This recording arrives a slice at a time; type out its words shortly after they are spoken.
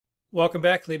Welcome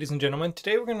back, ladies and gentlemen.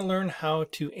 Today we're going to learn how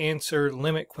to answer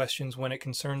limit questions when it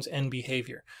concerns n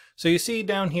behavior. So you see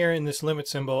down here in this limit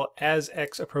symbol, as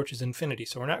x approaches infinity.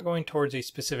 So we're not going towards a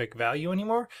specific value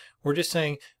anymore. We're just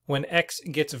saying when x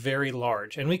gets very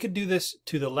large. And we could do this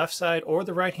to the left side or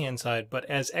the right hand side, but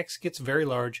as x gets very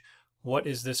large, what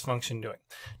is this function doing?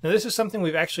 Now this is something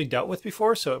we've actually dealt with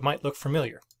before, so it might look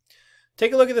familiar.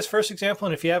 Take a look at this first example,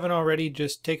 and if you haven't already,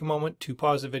 just take a moment to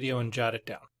pause the video and jot it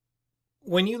down.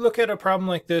 When you look at a problem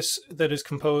like this that is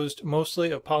composed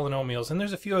mostly of polynomials, and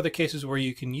there's a few other cases where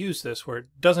you can use this where it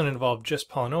doesn't involve just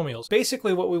polynomials,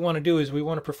 basically what we want to do is we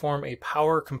want to perform a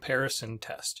power comparison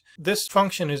test. This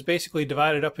function is basically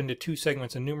divided up into two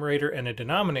segments, a numerator and a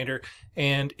denominator,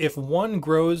 and if one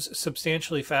grows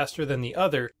substantially faster than the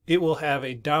other, it will have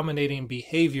a dominating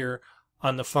behavior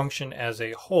on the function as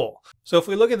a whole. So if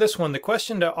we look at this one, the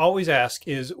question to always ask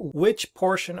is which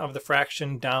portion of the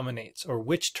fraction dominates, or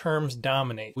which terms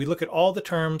dominate. We look at all the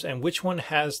terms and which one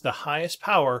has the highest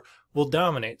power will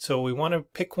dominate. So we want to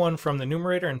pick one from the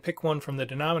numerator and pick one from the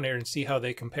denominator and see how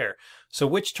they compare. So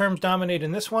which terms dominate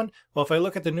in this one? Well, if I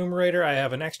look at the numerator, I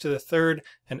have an x to the third,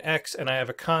 an x, and I have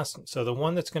a constant. So the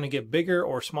one that's going to get bigger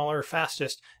or smaller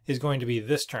fastest is going to be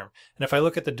this term. And if I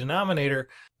look at the denominator,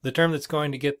 the term that's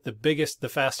going to get the biggest, the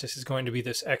fastest, is going to be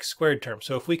this x squared term.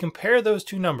 So if we compare those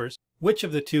two numbers, which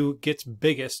of the two gets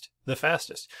biggest the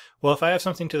fastest? Well, if I have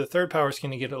something to the third power, it's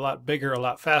going to get a lot bigger, a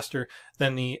lot faster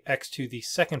than the x to the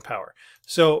second power.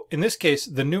 So in this case,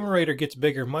 the numerator gets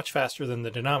bigger much faster than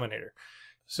the denominator.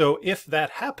 So if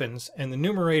that happens and the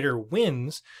numerator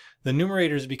wins, the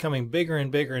numerator is becoming bigger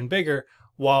and bigger and bigger,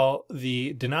 while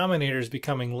the denominator is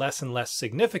becoming less and less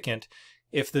significant.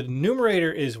 If the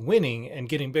numerator is winning and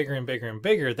getting bigger and bigger and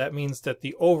bigger, that means that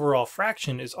the overall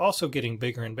fraction is also getting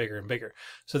bigger and bigger and bigger.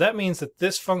 So that means that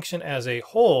this function as a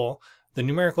whole, the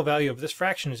numerical value of this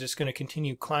fraction is just going to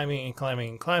continue climbing and climbing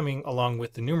and climbing along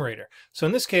with the numerator. So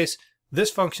in this case,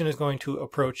 this function is going to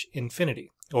approach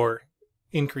infinity, or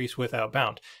increase without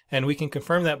bound. And we can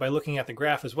confirm that by looking at the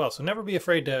graph as well. So never be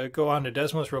afraid to go on to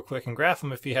Desmos real quick and graph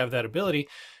them if you have that ability.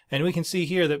 And we can see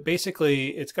here that basically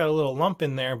it's got a little lump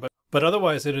in there, but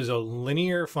otherwise it is a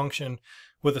linear function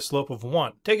with a slope of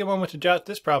 1. Take a moment to jot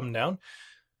this problem down.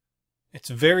 It's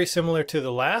very similar to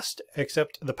the last,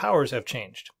 except the powers have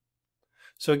changed.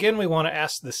 So again, we want to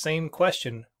ask the same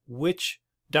question: which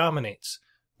dominates,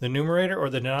 the numerator or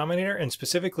the denominator, and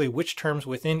specifically which terms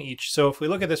within each? So if we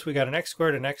look at this, we got an x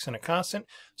squared, an x, and a constant.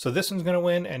 So this one's going to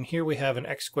win, and here we have an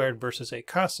x squared versus a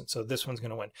constant. So this one's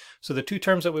going to win. So the two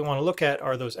terms that we want to look at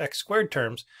are those x squared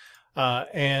terms.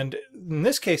 And in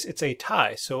this case, it's a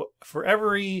tie. So for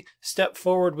every step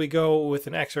forward we go with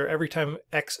an x, or every time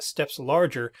x steps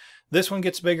larger, this one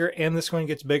gets bigger and this one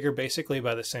gets bigger basically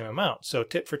by the same amount. So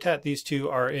tit for tat, these two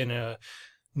are in a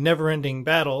never-ending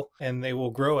battle, and they will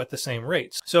grow at the same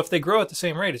rates. So if they grow at the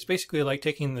same rate, it's basically like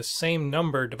taking the same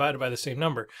number divided by the same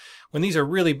number. When these are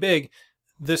really big,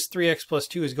 this 3x plus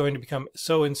 2 is going to become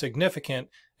so insignificant,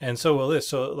 and so will this.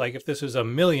 So like if this is a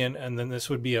million, and then this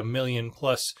would be a million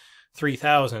plus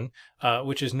 3,000,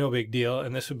 which is no big deal,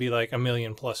 and this would be like a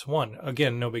million plus 1.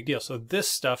 Again, no big deal. So this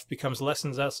stuff becomes less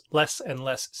and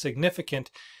less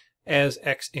significant as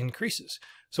x increases.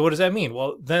 So what does that mean?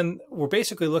 Well, then we're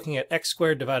basically looking at x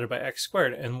squared divided by x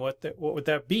squared, and what would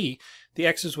that be? The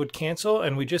x's would cancel,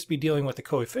 and we'd just be dealing with the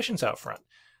coefficients out front.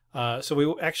 So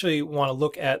we actually want to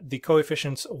look at the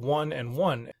coefficients 1 and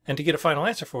 1. And to get a final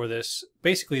answer for this,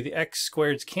 basically the x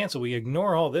squareds cancel. We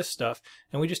ignore all this stuff,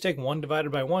 and we just take 1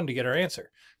 divided by 1 to get our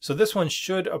answer. So this one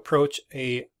should approach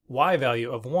a y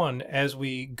value of 1 as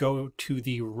we go to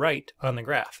the right on the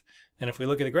graph. And if we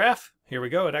look at the graph, here we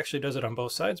go. It actually does it on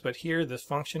both sides, but here this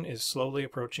function is slowly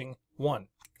approaching 1.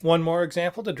 One more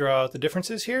example to draw out the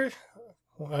differences here.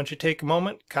 Why don't you take a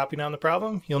moment, copy down the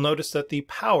problem. You'll notice that the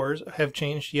powers have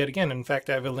changed yet again. In fact,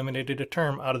 I've eliminated a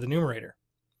term out of the numerator.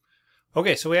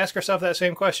 Okay, so we ask ourselves that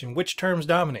same question: which terms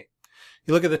dominate?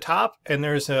 You look at the top, and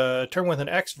there's a term with an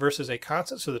x versus a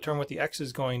constant, so the term with the x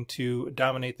is going to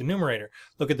dominate the numerator.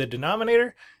 Look at the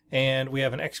denominator, and we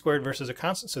have an x squared versus a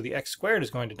constant, so the x squared is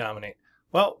going to dominate.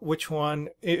 Well, which one,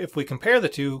 if we compare the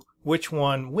two, which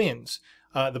one wins?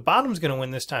 The bottom's going to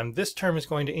win this time. This term is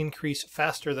going to increase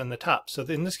faster than the top. So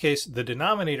in this case, the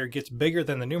denominator gets bigger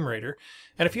than the numerator.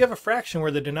 And if you have a fraction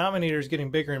where the denominator is getting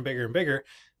bigger and bigger and bigger,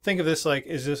 think of this like,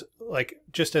 is this like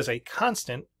just as a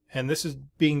constant, and this is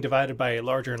being divided by a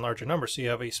larger and larger number. So you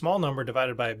have a small number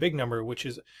divided by a big number, which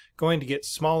is going to get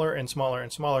smaller and smaller and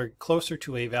smaller, closer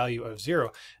to a value of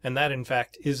 0. And that, in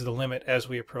fact, is the limit as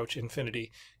we approach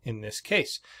infinity in this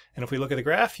case. And if we look at the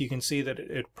graph, you can see that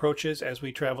it approaches as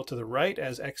we travel to the right.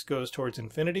 As x goes towards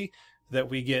infinity, that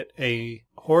we get a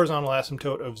horizontal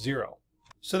asymptote of 0.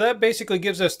 So that basically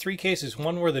gives us three cases.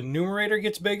 One where the numerator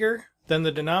gets bigger than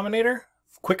the denominator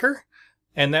quicker,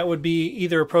 and that would be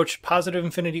either approach positive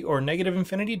infinity or negative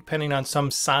infinity, depending on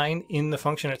some sign in the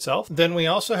function itself. Then we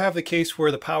also have the case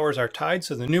where the powers are tied,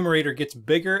 so the numerator gets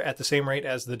bigger at the same rate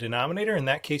as the denominator. In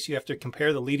that case, you have to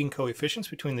compare the leading coefficients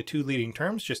between the two leading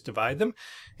terms, just divide them.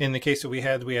 In the case that we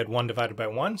had 1 divided by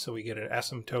 1, so we get an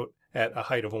asymptote at a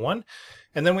height of 1.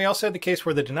 And then we also had the case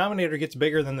where the denominator gets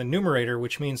bigger than the numerator,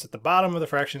 which means that the bottom of the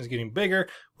fraction is getting bigger,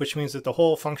 which means that the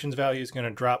whole function's value is going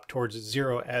to drop towards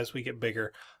 0 as we get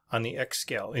bigger on the x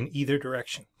scale in either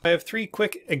direction. I have three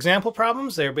quick example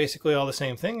problems. They're basically all the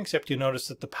same thing, except you notice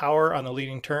that the power on the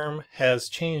leading term has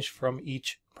changed from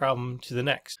each problem to the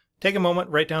next. Take a moment,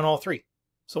 write down all three.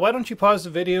 So why don't you pause the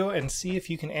video and see if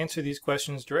you can answer these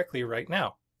questions directly right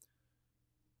now.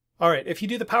 Alright, if you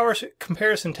do the power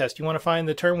comparison test, you want to find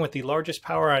the term with the largest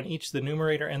power on each the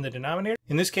numerator and the denominator.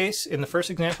 In this case, in the first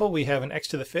example, we have an x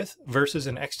to the 5th versus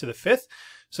an x to the 5th.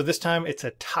 So this time it's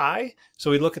a tie.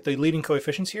 So we look at the leading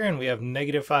coefficients here and we have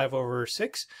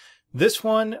 -5/6. This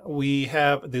one, we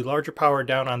have the larger power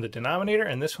down on the denominator,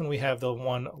 and this one we have the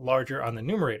one larger on the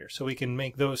numerator. So we can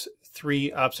make those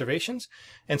three observations.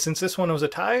 And since this one was a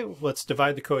tie, let's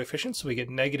divide the coefficients. So we get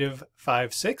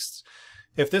 -5/6.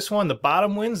 If this one, the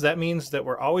bottom wins, that means that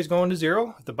we're always going to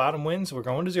 0. If the bottom wins, we're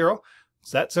going to 0.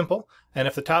 It's that simple. And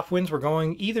if the top wins, we're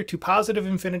going either to positive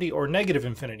infinity or negative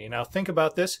infinity. Now think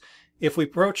about this. If we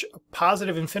approach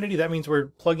positive infinity, that means we're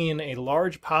plugging in a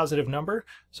large positive number.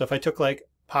 So if I took like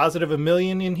positive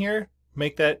 1,000,000 in here,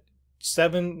 make that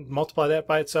 7, multiply that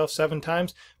by itself 7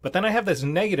 times. But then I have this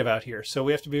negative out here. So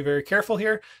we have to be very careful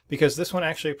here because this one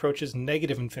actually approaches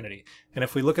negative infinity. And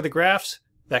if we look at the graphs,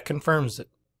 that confirms it.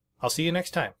 I'll see you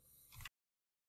next time.